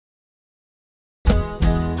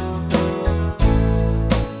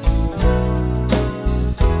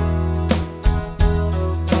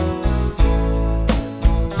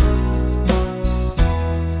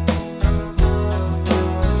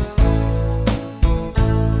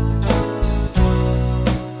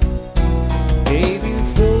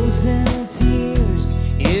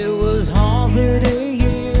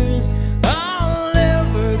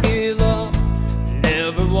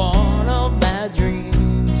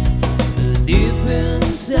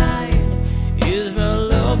inside. Is my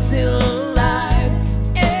love still alive?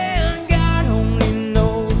 And God only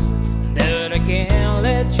knows that I can't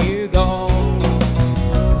let you go.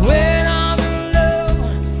 When I'm in love,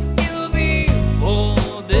 it'll be for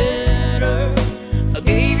better. I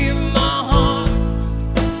gave you my heart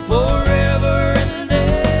forever and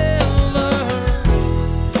ever.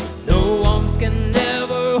 No arms can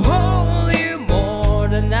never hold you more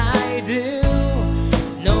than I do.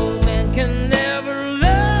 No man can never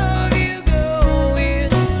love you, go,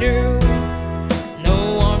 it's true.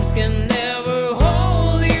 No arms can never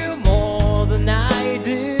hold you more than I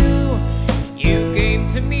do. You came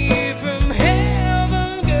to me from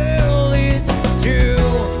heaven, girl, it's true.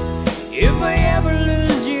 If I ever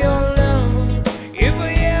lose your love, if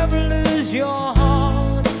I ever lose your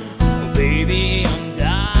heart, oh baby, I'm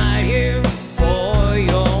dying for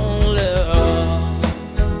your love.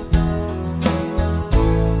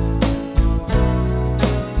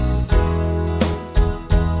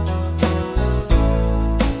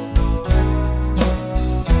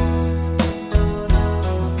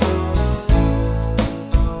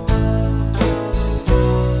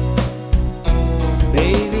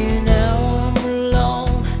 Baby, now I'm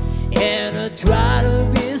alone and I try to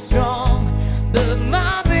be strong, but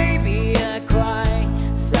my baby, I cry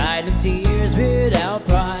silent tears without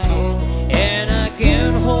pride, and I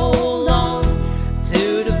can't hold on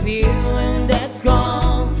to the feeling that's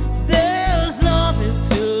gone. There's nothing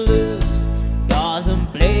to lose, 'cause I'm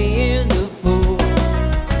playing the fool.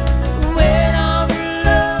 When I'm in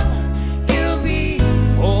love, it'll be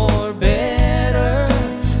for better.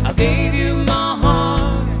 I gave you